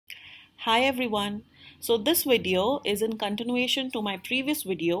Hi everyone. So this video is in continuation to my previous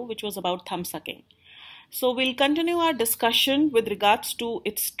video which was about thumb sucking. So we'll continue our discussion with regards to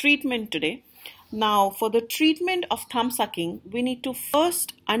its treatment today. Now for the treatment of thumb sucking, we need to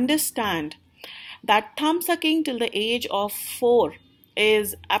first understand that thumb sucking till the age of 4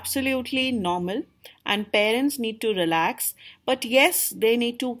 is absolutely normal and parents need to relax, but yes, they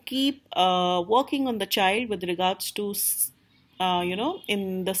need to keep working on the child with regards to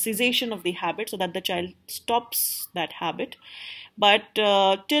in the cessation of the habit so that the child stops that habit. But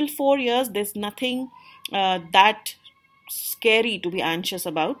till 4 years, there's nothing that scary to be anxious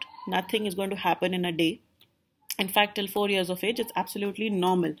about. Nothing is going to happen in a day. In fact, till 4 years of age, it's absolutely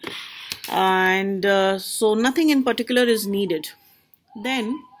normal. And so nothing in particular is needed.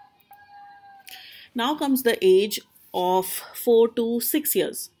 Then, now comes the age of 4 to 6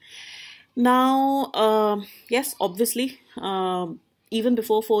 years. Now, yes, obviously, even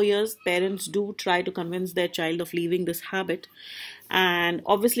before 4 years, parents do try to convince their child of leaving this habit. And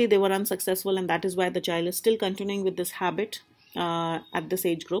obviously, they were unsuccessful, and that is why the child is still continuing with this habit at this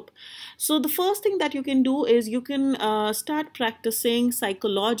age group. So the first thing that you can do is you can start practicing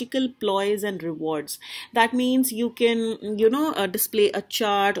psychological ploys and rewards. That means you can, display a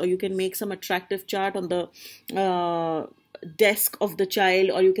chart, or you can make some attractive chart on the desk of the child,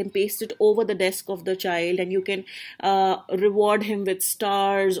 or you can paste it over the desk of the child, and you can reward him with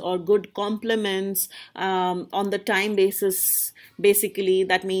stars or good compliments on the time basis. Basically,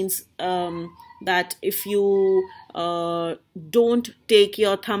 that means that if you don't take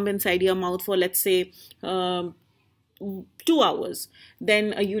your thumb inside your mouth for, let's say, 2 hours,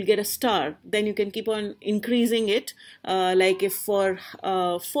 then you'll get a star. Then you can keep on increasing it, like if for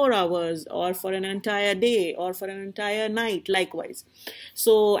 4 hours, or for an entire day, or for an entire night, likewise.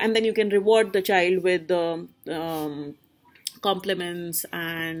 So, and then you can reward the child with compliments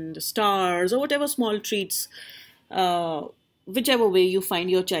and stars, or whatever small treats, whichever way you find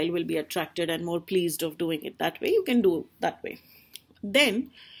your child will be attracted and more pleased of doing it that way, you can do that way.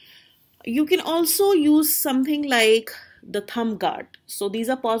 Then you can also use something like the thumb guard. So these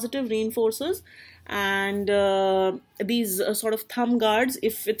are positive reinforcers, and these sort of thumb guards,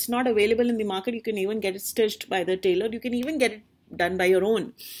 if it's not available in the market, you can even get it stitched by the tailor. You can even get it done by your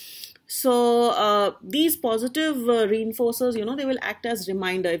own. So these positive reinforcers, they will act as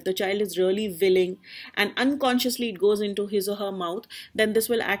reminder. If the child is really willing and unconsciously it goes into his or her mouth, then this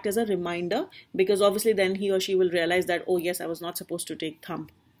will act as a reminder, because obviously then he or she will realize that, oh yes, I was not supposed to take thumb,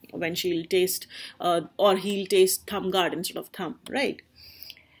 when she'll taste or he'll taste thumb guard instead of thumb, right?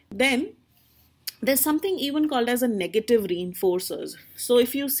 Then there's something even called as a negative reinforcers. So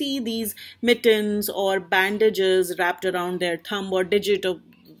if you see these mittens or bandages wrapped around their thumb or digit or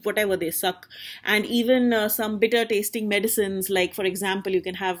whatever they suck, and even some bitter tasting medicines, like for example, you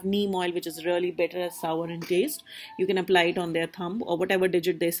can have neem oil, which is really bitter and sour in taste. You can apply it on their thumb or whatever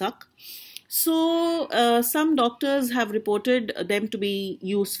digit they suck. So some doctors have reported them to be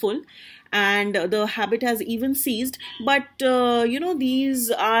useful, and the habit has even ceased. But these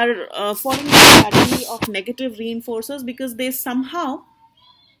are falling into the category of negative reinforcers, because they somehow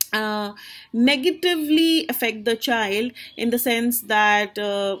negatively affect the child, in the sense that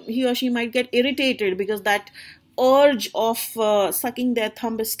he or she might get irritated, because that urge of sucking their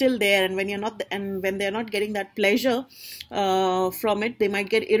thumb is still there, and when they're not getting that pleasure from it, they might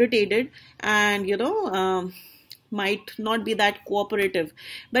get irritated, and might not be that cooperative.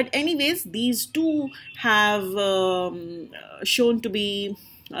 But anyways, these two have shown to be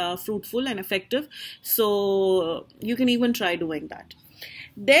fruitful and effective, so you can even try doing that.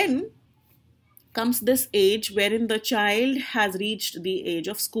 Then comes this age wherein the child has reached the age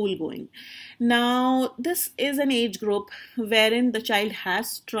of school going. Now, this is an age group wherein the child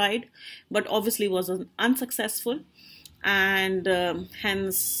has tried, but obviously was unsuccessful, and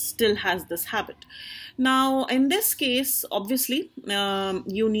hence still has this habit. Now, in this case, obviously,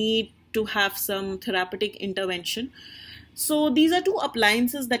 you need to have some therapeutic intervention. So these are two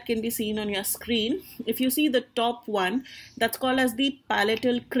appliances that can be seen on your screen. If you see the top one, that's called as the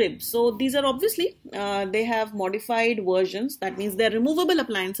Palatal crib. So these are obviously, they have modified versions. That means they're removable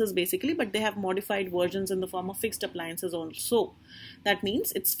appliances basically, but they have modified versions in the form of fixed appliances also. That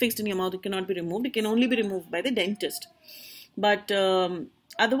means it's fixed in your mouth, it cannot be removed. It can only be removed by the dentist. But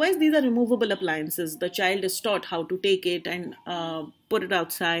otherwise, these are removable appliances. The child is taught how to take it and put it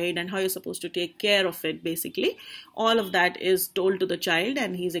outside, and how you're supposed to take care of it, basically. All of that is told to the child,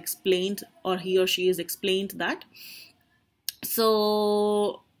 and he's explained, or he or she is explained that.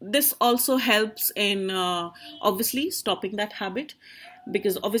 So this also helps in obviously stopping that habit.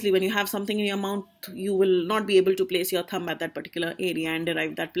 because obviously when you have something in your mouth, you will not be able to place your thumb at that particular area and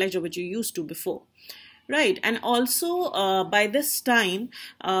derive that pleasure which you used to before. Right, and also by this time,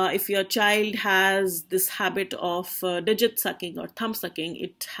 if your child has this habit of digit sucking or thumb sucking,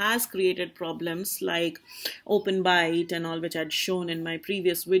 it has created problems like open bite and all, which I'd shown in my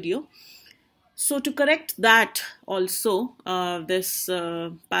previous video. So to correct that also, this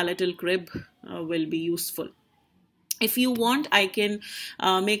palatal crib will be useful. If you want, I can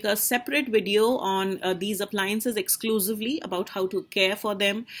make a separate video on these appliances exclusively, about how to care for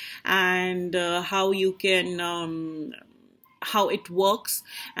them and how you can how it works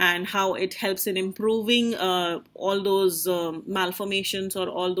and how it helps in improving all those malformations or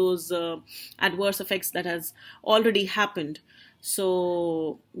all those adverse effects that has already happened.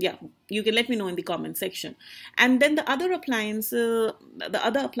 So yeah, you can let me know in the comment section. And then the other appliance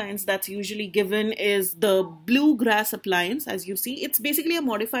that's usually given is the Bluegrass appliance. As you see, it's basically a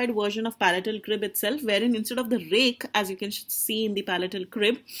modified version of palatal crib itself, wherein instead of the rake, as you can see in the palatal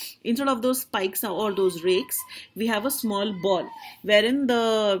crib, instead of those spikes or those rakes, we have a small ball, wherein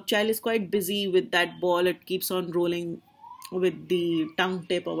the child is quite busy with that ball. It keeps on rolling with the tongue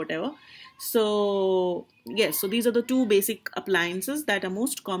tip or whatever. So yes, so these are the two basic appliances that are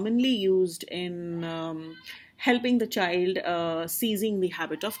most commonly used in helping the child ceasing the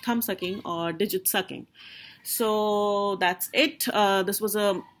habit of thumb sucking or digit sucking. So that's it. This was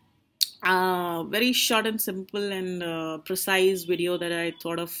a very short and simple and precise video that I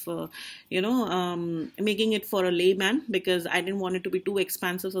thought of, making it for a layman, because I didn't want it to be too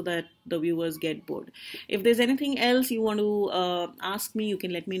expansive so that the viewers get bored. If there's anything else you want to ask me, you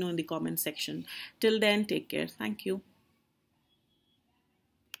can let me know in the comment section. Till then, take care. Thank you.